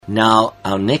Now,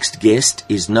 our next guest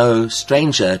is no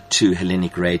stranger to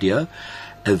Hellenic Radio,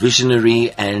 a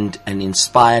visionary and an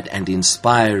inspired and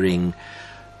inspiring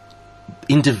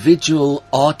individual,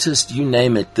 artist, you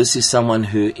name it. This is someone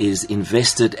who is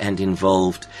invested and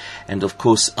involved. And of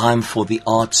course,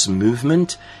 Im4theArts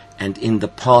movement. And in the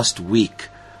past week,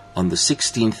 on the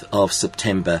 16th of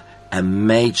September, a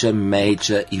major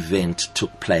event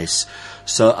took place.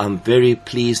 So I'm very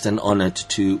pleased and honored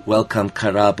to welcome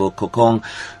KARABO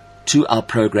to our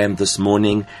program this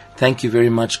morning. Thank you very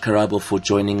much, KARABO, for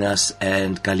joining us,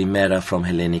 and Galimera from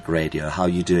Hellenic Radio. How are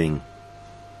you doing?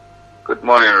 Good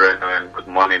morning, Reno, and good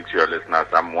morning to your listeners.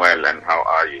 I'm well, and how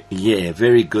are you? Yeah,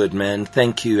 very good, man.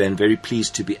 Thank you, and very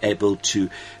pleased to be able to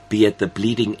be at the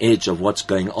bleeding edge of what's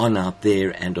going on out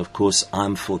there, and of course,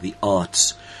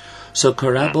 Im4theArts. So,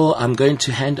 KARABO, I'm going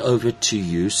to hand over to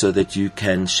you so that you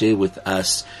can share with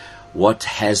us what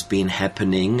has been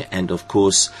happening. And, of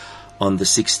course, on the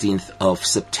 16th of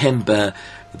September,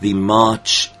 the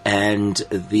march and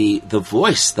the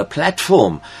voice, the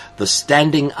platform, the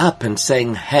standing up and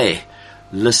saying, hey,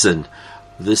 listen,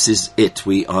 this is it.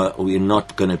 We're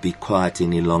not going to be quiet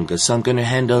any longer. So I'm going to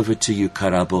hand over to you,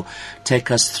 KARABO.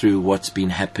 Take us through what's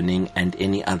been happening and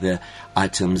any other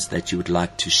items that you would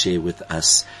like to share with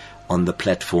us on the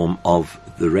platform of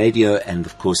the radio. And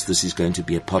of course, this is going to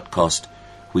be a podcast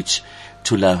which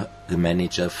Tula, the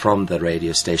manager from the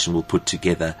radio station, will put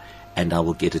together, and I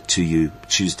will get it to you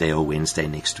Tuesday or Wednesday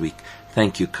next week.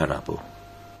 Thank you, KARABO.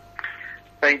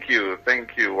 Thank you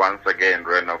once again,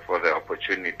 Reno, for the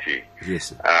opportunity.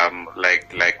 Yes.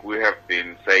 Like we have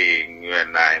been saying, you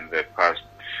and I, in the past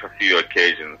few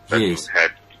occasions that yes. we've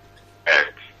had,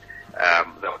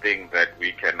 the thing that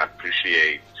we can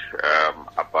appreciate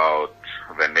about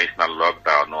the national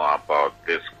lockdown or about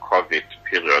this COVID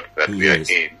period that we are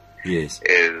in yes.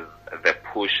 is the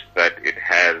push that it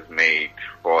has made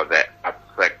for the art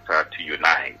sector to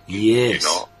unite. Yes. You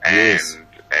know, yes.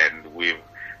 and we've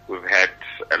had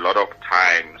a lot of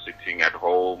time sitting at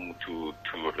home to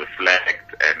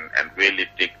reflect and really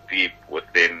dig deep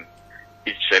within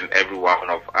each and every one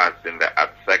of us in the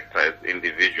art sector as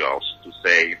individuals to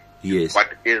say, yes. what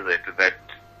is it that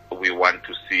we want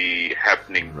to see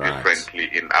happening right. differently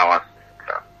in our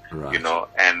sector, right. you know,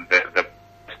 and the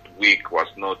past week was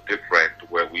no different,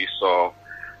 where we saw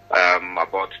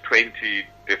about 20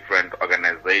 different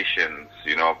organizations,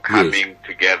 you know, coming yes.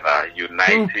 together,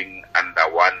 uniting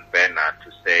under one banner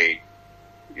to say,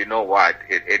 you know what,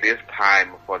 it is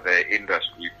time for the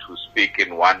industry to speak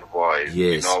in one voice.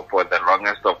 Yes. You know, for the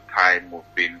longest of time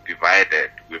we've been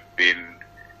divided, we've been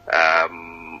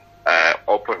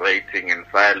operating in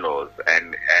silos,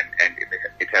 and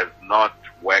it has not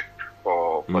worked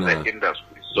for no. the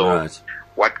industry. So right.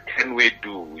 what can we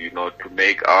do, you know, to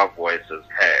make our voices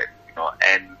heard, you know?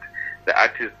 And the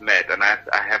artists met, and I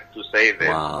have to say that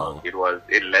wow. it was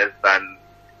in less than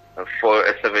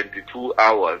 72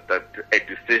 hours that a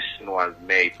decision was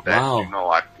made that, wow. you know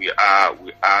what, we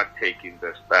are taking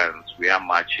the stance. We are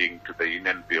marching to the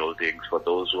union buildings for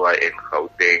those who are in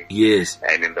Gauteng. Yes.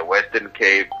 And in the Western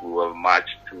Cape, we will march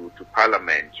to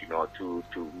Parliament, you know, to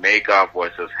make our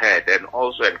voices heard, and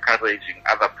also encouraging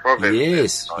other provinces,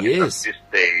 yes. you know, yes. in the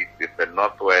state, in the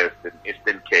Northwest, in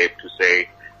Eastern Cape, to say,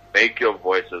 make your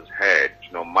voices heard,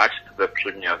 you know, march to the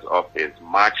Premier's office,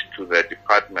 march to the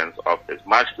department's office,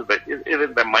 march to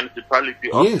even the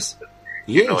municipality office.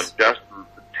 Yes. You know, just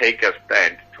take a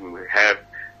stand to have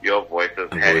your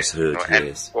voices heard. You know, and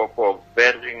yes. for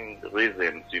varying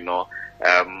reasons, you know,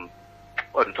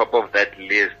 on top of that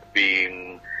list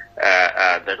being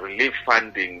the relief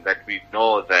funding that we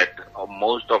know that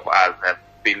most of us have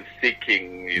been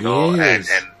seeking, you know, yes.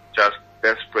 and just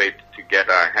desperate to get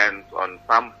our hands on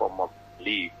some form of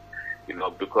relief, you know,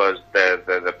 because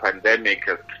the pandemic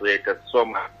has created so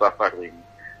much suffering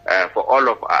for all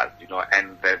of us, you know,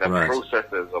 and the right.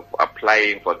 processes of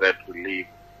applying for that relief,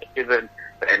 even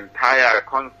the entire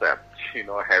concept, you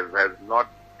know, has not,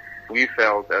 we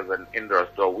felt as an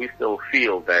industry, we still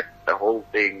feel that the whole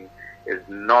thing is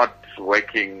not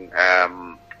working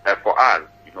for us,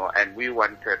 you know, and we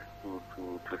wanted to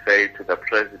say to the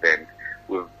president,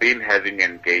 we've been having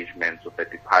engagements with the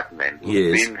department.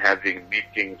 We've yes. been having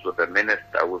meetings with the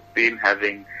minister. We've been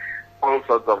having all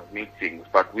sorts of meetings,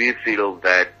 but we feel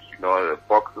that, you know, the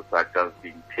boxes are just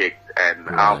being ticked and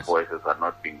right. our voices are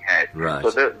not being heard. Right.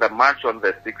 So the march on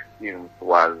the 16th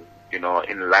was, you know,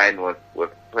 in line with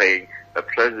saying, the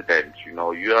president, you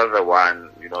know, you are the one,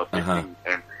 you know, sitting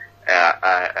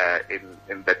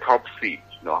in the top seat.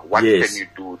 You know, what yes. can you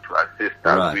do to assist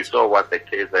us? Right. We saw what the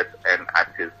KZN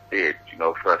artists did, you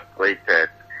know, frustrated,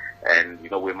 and, you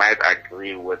know, we might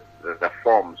agree with the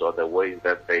forms or the ways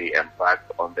that they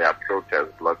embarked on their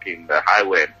protest, blocking the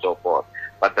highway and so forth.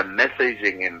 But the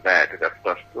messaging in that, the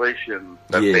frustration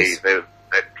that they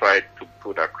tried to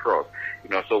put across,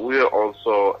 so we are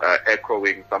also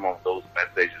echoing some of those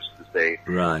messages to say,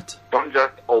 right, don't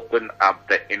just open up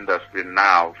the industry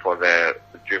now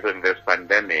during this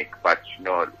pandemic, but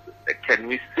can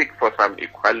we seek for some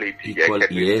equality? Can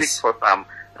we seek for some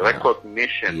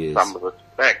recognition, some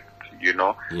respect?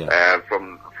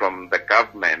 From the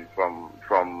government,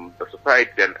 from the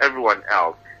society and everyone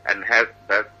else, and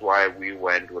that's why we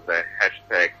went with the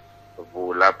hashtag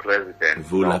Vula President.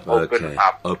 Vula,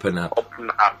 open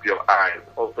up your eyes,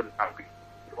 open up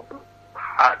your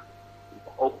heart,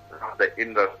 open up the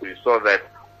industry so that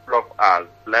all of us,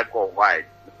 black or white,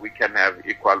 we can have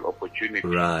equal opportunity,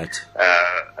 right,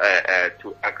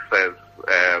 to access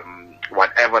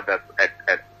whatever that's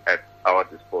at our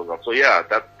disposal. So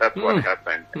that's what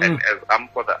happened. And as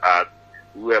Im4theArts,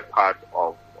 we were part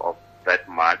of that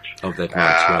march. Right.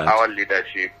 Our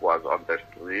leadership was on the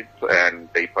streets, and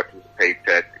they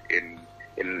participated in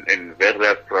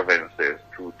various provinces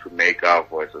to make our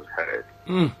voices heard.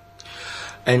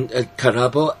 And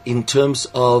KARABO, in terms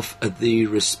of the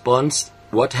response,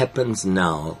 what happens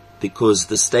now? Because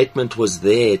the statement was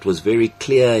there, it was very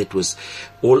clear, it was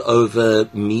all over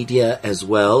media as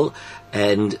well,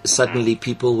 and suddenly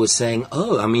people were saying,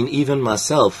 even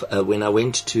myself, when I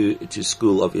went to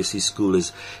school, obviously school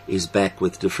is back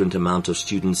with different amount of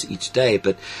students each day,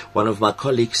 but one of my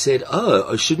colleagues said,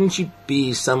 shouldn't you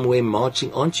be somewhere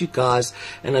marching, aren't you guys?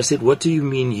 And I said, what do you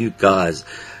mean, you guys?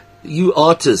 You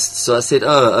artists. So I said,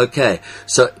 okay.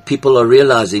 So people are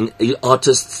realizing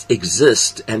artists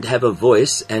exist and have a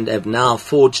voice and have now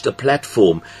forged a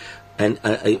platform. And,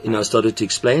 I started to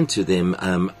explain to them,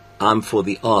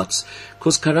 Im4theArts.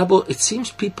 Because KARABO, it seems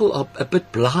people are a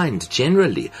bit blind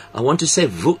generally. I want to say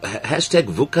hashtag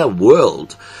VUCA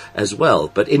world as well.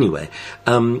 But anyway,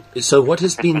 so what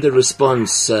has been the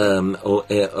response, or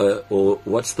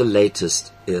what's the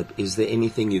latest? Is there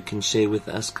anything you can share with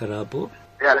us, KARABO?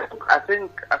 Yeah, I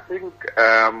think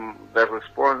the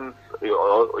response,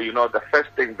 the first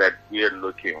thing that we are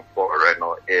looking for,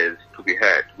 is to be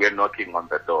heard. We are knocking on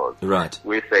the doors. Right.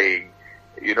 We're saying,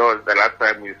 the last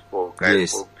time we spoke, I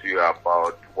spoke to you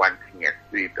about wanting a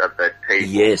seat at that table.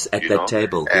 Yes, at that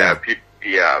table.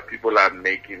 People are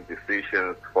making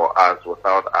decisions for us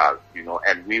without us,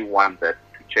 and we want that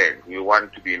to change. We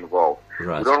want to be involved.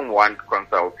 Right. We don't want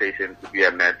consultation to be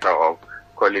a matter of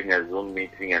calling a Zoom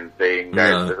meeting and saying,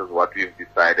 guys, this is what we've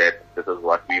decided, this is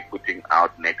what we're putting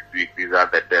out next week, these are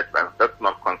the deadlines. That's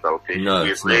not consultation. No,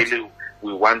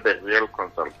 we want the real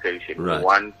consultation. Right. We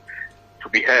want to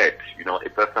be heard.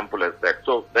 It's as simple as that.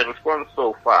 So the response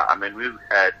so far, we've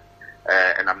had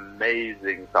an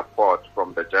amazing support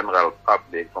from the general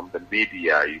public, from the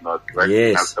media,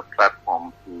 giving us the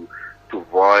platform to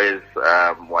voice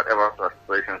whatever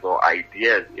frustrations or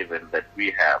ideas even that we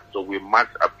have. So we're much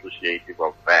appreciative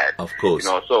of that. Of course.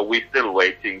 So we're still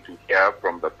waiting to hear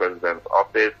from the President's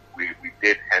office. We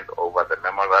did hand over the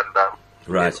memorandum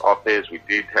to his office. We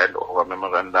did hand over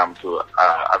memorandum to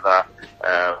other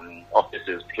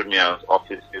offices, premiers'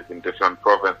 offices in different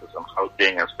provinces and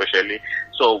Gauteng especially.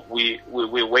 So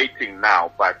we're waiting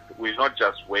now, but we're not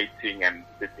just waiting and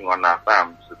sitting on our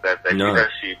thumbs. The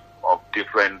leadership of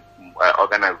different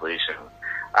organizations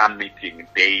are meeting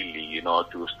daily,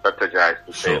 to strategize,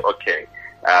 to say, okay,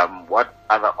 what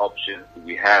other options do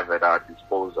we have at our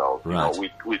disposal?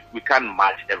 Right. We can't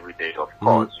march every day, of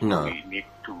course. We need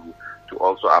to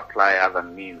also apply other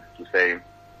means to say,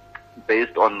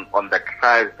 based on the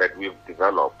cries that we've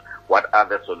developed, what are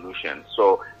the solutions?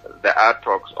 So there are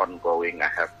talks ongoing.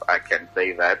 I can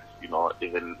say that,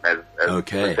 even as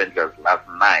recently as last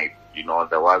night,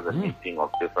 there was a meeting of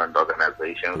different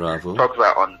organizations. Bravo. Talks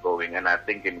are ongoing, and I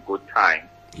think in good time,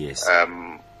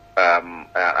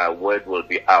 a word will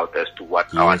be out as to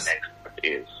what our next step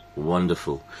is.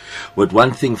 Wonderful. But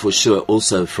one thing for sure,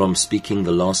 also from speaking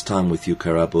the last time with you,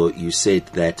 KARABO, you said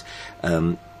that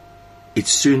it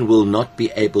soon will not be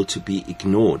able to be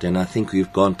ignored. And I think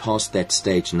we've gone past that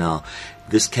stage now.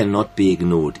 This cannot be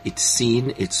ignored. It's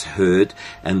seen, it's heard,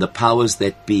 and the powers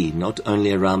that be, not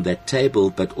only around that table,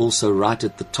 but also right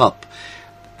at the top,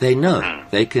 they know,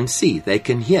 they can see, they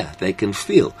can hear, they can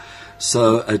feel.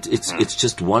 So it's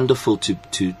just wonderful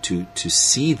to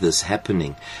see this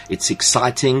happening. It's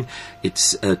exciting,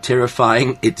 it's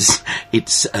terrifying,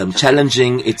 it's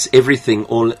challenging, it's everything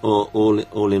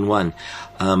all in one.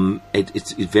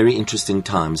 It's very interesting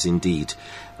times indeed.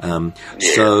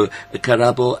 So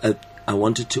KARABO, I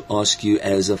wanted to ask you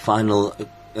as a final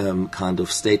kind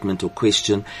of statement or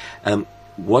question.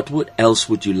 else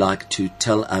would you like to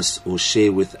tell us or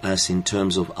share with us in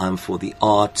terms of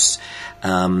Im4theArts?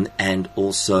 And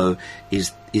also,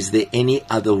 is there any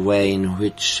other way in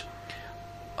which,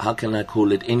 how can I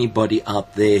call it, anybody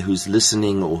out there who's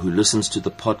listening or who listens to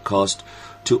the podcast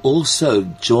to also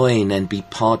join and be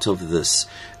part of this?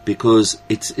 Because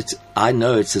I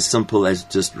know it's as simple as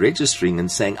just registering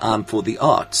and saying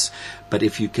Im4theArts, but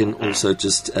if you can also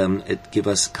just give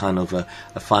us kind of a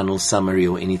final summary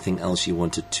or anything else you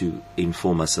wanted to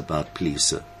inform us about, please,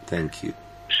 sir. Thank you.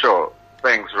 Sure.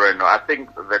 Thanks, Reno. I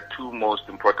think the two most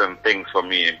important things for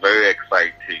me, very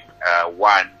exciting.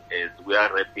 One is we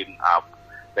are wrapping up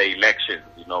the elections.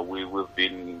 You know, we've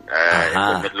been in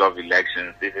the middle of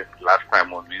elections. Even last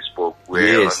time when we spoke, we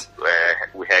had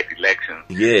elections.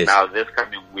 Yes. Now this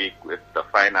coming week with the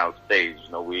final stage,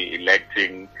 you know, we're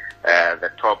electing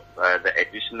the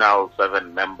additional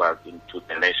 7 members into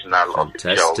the national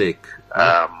Fantastic.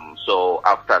 official. So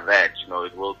after that, you know,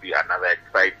 it will be another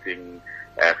exciting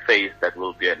phase that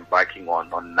we'll be embarking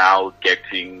on now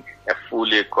getting a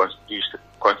fully constituted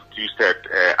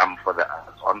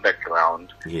Im4theArts on the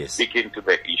ground, yes, speaking to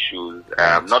the issues,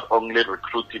 right, not only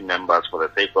recruiting members for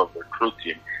the sake of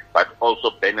recruiting, but also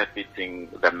benefiting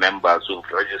the members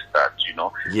who've registered, you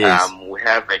know. Yes. We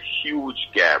have a huge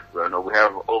gap, you know, we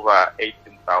have over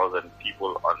 18,000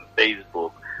 people on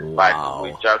Facebook, wow, but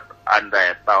we're just under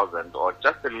 1,000 or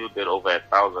just a little bit over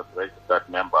 1,000 registered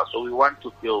members. So we want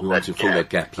to fill that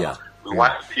gap, yeah. We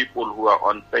want people who are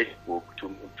on Facebook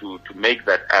to make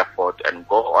that effort and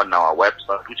go on our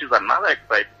website, which is another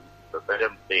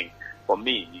exciting thing for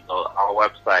me. You know, our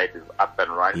website is up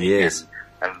and running, yes,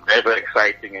 and very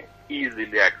exciting and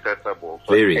easily accessible.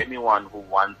 So anyone who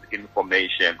wants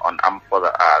information on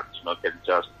Im4theArts, you know, can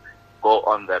just go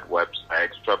on that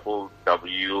website,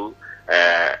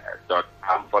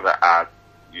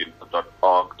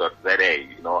 www.im4thearts.org.za,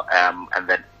 you know, and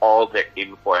then all the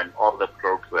info and all the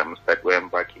programs that we're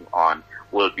embarking on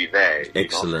will be there.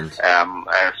 Excellent.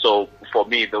 So for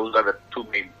me, those are the two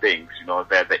main things, you know,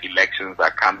 that the elections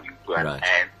are coming to an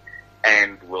end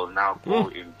and will now go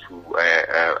into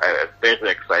a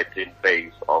very exciting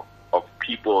phase of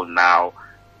people now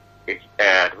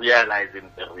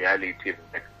realizing the reality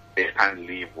that they can't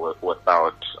live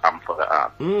without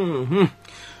Im4theArts. Mm-hmm.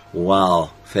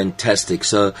 Wow, fantastic.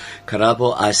 So,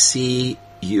 KARABO, I see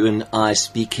you and I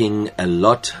speaking a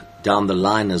lot down the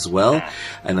line as well,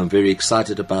 and I'm very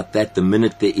excited about that. The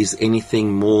minute there is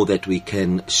anything more that we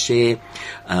can share,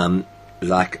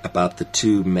 like about the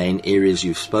two main areas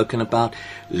you've spoken about,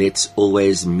 let's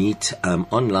always meet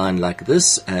online like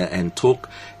this and talk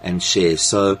and share.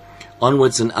 So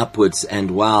onwards and upwards,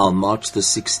 and wow, March the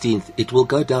 16th, it will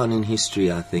go down in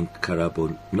history, I think,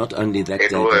 KARABO. Not only that day,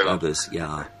 but others.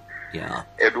 Yeah.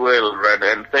 It will, Red,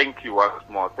 and thank you once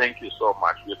more. Thank you so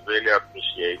much. We really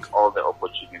appreciate all the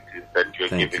opportunities that you're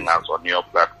giving us on your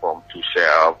platform to share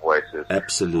our voices.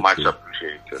 Absolutely. Much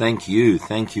appreciated. Thank you.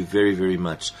 Thank you very, very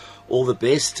much. All the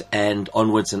best, and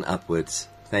onwards and upwards.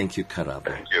 Thank you, KARABO.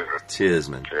 Thank you. Cheers,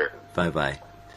 man. Cheers. Bye-bye.